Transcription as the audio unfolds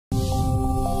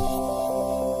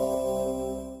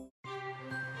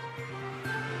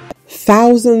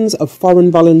thousands of foreign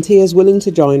volunteers willing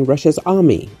to join Russia's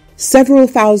army. Several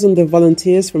thousand of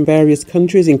volunteers from various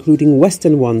countries, including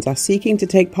Western ones, are seeking to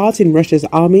take part in Russia's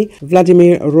army.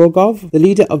 Vladimir Rogov, the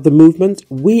leader of the movement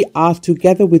We Are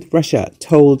Together with Russia,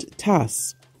 told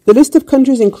TASS. The list of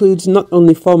countries includes not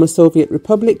only former Soviet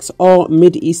republics or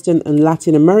Mid-Eastern and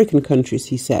Latin American countries,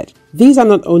 he said. These are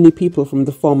not only people from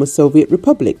the former Soviet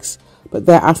republics, but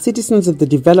there are citizens of the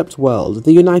developed world,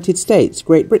 the United States,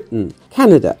 Great Britain,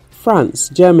 Canada, France,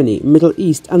 Germany, Middle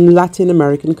East and Latin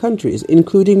American countries,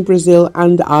 including Brazil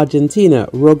and Argentina,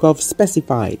 Rogov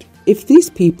specified. If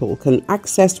these people can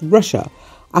access Russia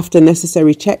after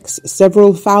necessary checks,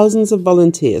 several thousands of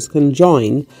volunteers can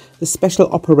join the special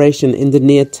operation in the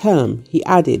near term, he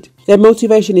added. Their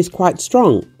motivation is quite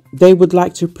strong. They would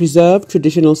like to preserve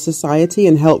traditional society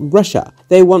and help Russia.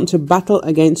 They want to battle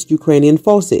against Ukrainian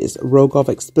forces, Rogov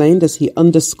explained as he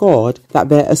underscored that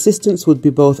their assistance would be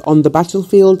both on the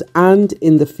battlefield and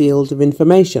in the field of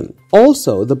information.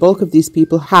 Also, the bulk of these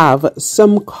people have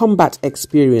some combat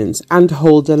experience and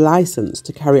hold a license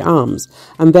to carry arms,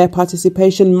 and their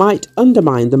participation might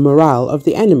undermine the morale of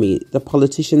the enemy, the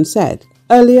politician said.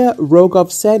 Earlier, Rogov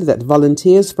said that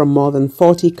volunteers from more than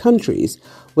 40 countries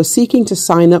were seeking to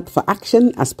sign up for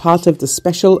action as part of the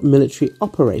special military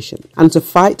operation and to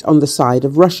fight on the side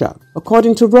of Russia.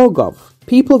 According to Rogov,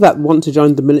 people that want to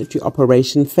join the military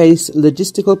operation face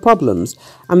logistical problems,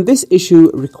 and this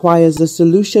issue requires a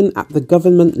solution at the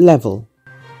government level.